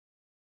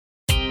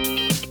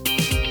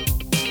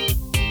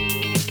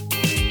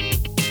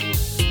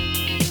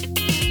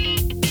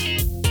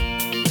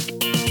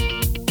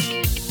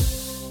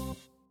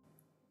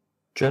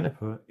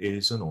Jennifer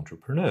is an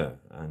entrepreneur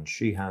and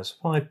she has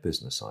 5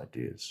 business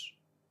ideas.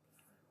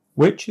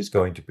 Which is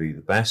going to be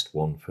the best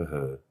one for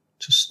her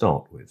to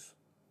start with?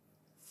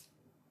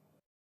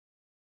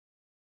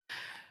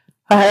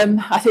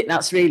 I think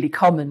that's really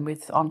common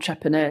with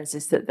entrepreneurs,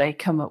 is that they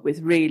come up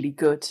with really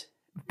good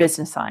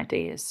business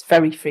ideas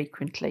very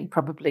frequently,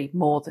 probably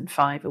more than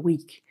 5 a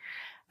week,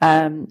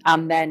 and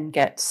then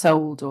get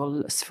sold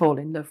or fall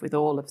in love with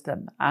all of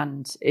them.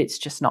 And it's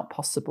just not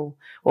possible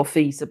or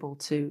feasible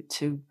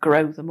to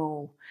grow them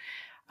all.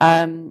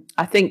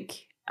 I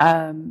think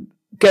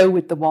go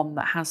with the one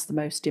that has the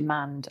most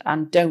demand,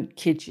 and don't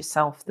kid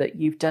yourself that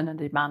you've done a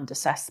demand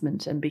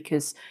assessment and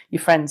because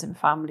your friends and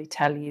family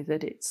tell you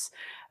that it's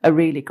a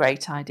really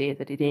great idea,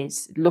 that it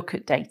is. Look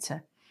at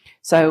data.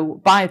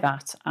 So by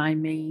that, I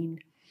mean,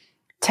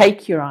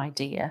 take your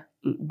idea,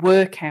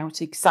 work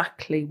out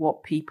exactly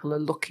what people are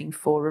looking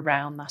for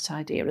around that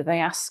idea. Are they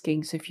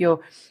asking? So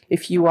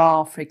if you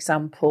are, for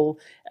example,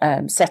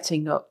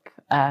 setting up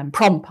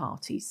prom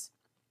parties,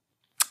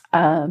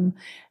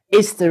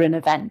 is there an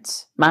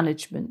event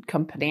management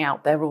company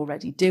out there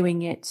already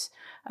doing it?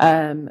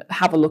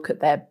 Have a look at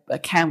their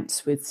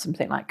accounts with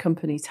something like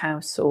Companies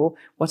House or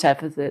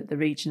whatever the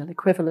regional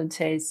equivalent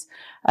is.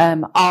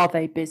 Are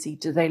they busy?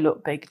 Do they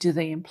look big? Do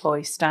they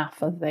employ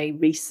staff? Are they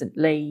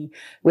recently,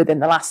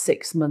 within the last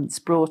 6 months,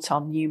 brought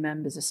on new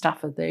members of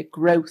staff? Are they a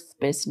growth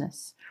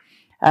business?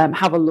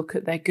 Have a look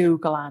at their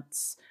Google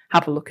ads.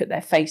 Have a look at their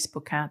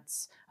Facebook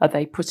ads. Are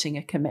they putting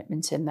a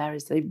commitment in there?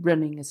 Is they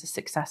running as a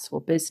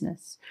successful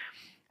business?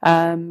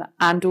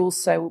 And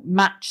also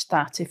match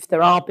that, if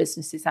there are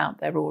businesses out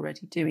there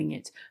already doing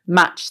it,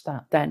 match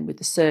that then with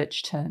the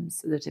search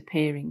terms that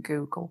appear in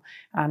Google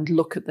and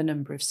look at the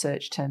number of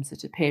search terms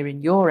that appear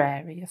in your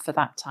area for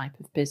that type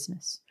of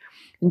business.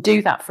 And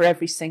do that for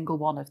every single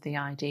one of the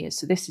ideas.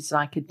 So this is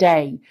like a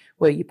day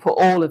where you put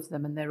all of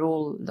them and they're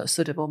all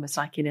sort of almost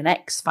like in an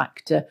X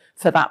factor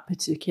for that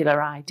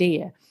particular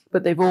idea,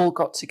 but they've all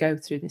got to go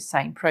through the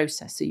same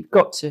process. So you've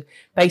got to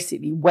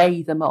basically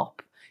weigh them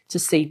up to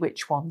see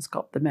which one's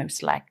got the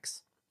most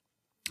legs.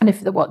 And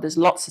if there's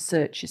lots of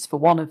searches for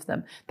one of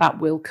them, that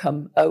will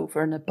come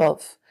over and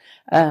above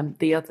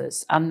the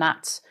others. And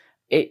that's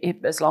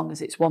it, as long as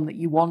it's one that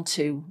you want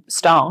to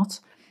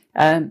start,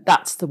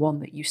 that's the one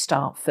that you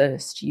start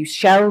first. You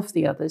shelve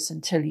the others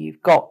until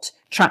you've got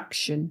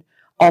traction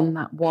on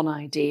that one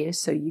idea.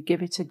 So you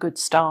give it a good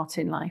start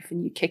in life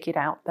and you kick it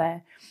out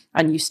there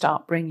and you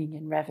start bringing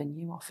in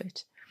revenue off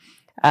it.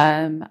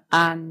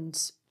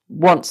 And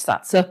once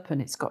that's up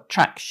and it's got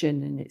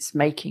traction and it's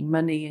making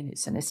money and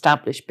it's an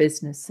established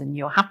business and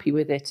you're happy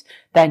with it,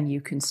 then you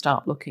can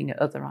start looking at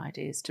other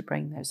ideas to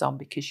bring those on,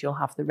 because you'll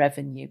have the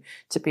revenue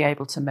to be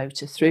able to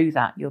motor through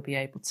that. You'll be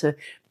able to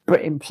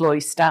employ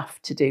staff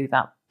to do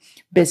that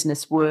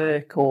business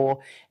work,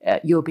 or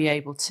you'll be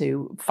able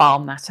to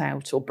farm that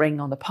out or bring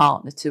on a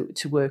partner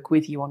to work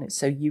with you on it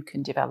so you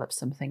can develop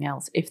something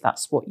else if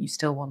that's what you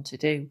still want to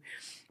do.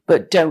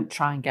 But don't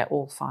try and get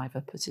all 5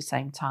 up at the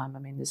same time. I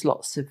mean, there's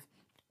lots of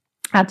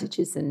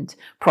adages and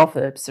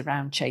proverbs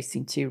around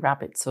chasing 2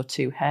 rabbits or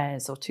 2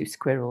 hares or 2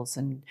 squirrels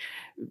and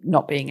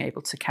not being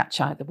able to catch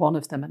either one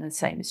of them. And the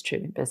same is true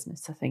in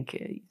business. I think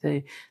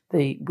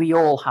we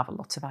all have a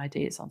lot of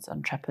ideas on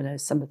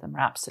entrepreneurs. Some of them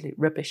are absolute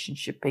rubbish and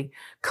should be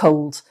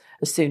culled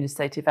as soon as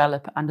they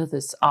develop, and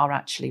others are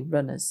actually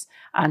runners.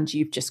 And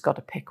you've just got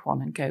to pick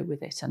one and go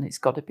with it. And it's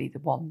got to be the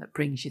one that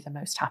brings you the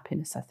most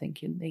happiness, I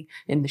think, in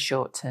the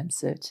short term,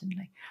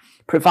 certainly,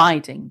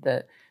 providing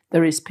that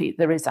there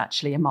is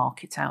actually a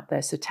market out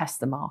there. So test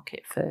the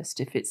market first.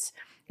 If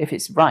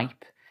it's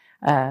ripe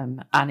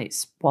and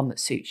it's one that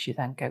suits you,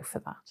 then go for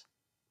that.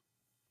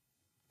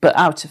 But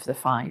out of the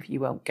 5,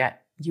 you won't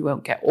get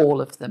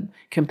all of them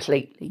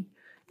completely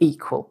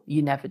equal.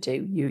 You never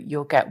do.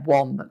 You'll get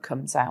one that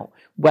comes out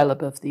well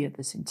above the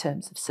others in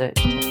terms of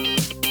search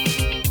terms.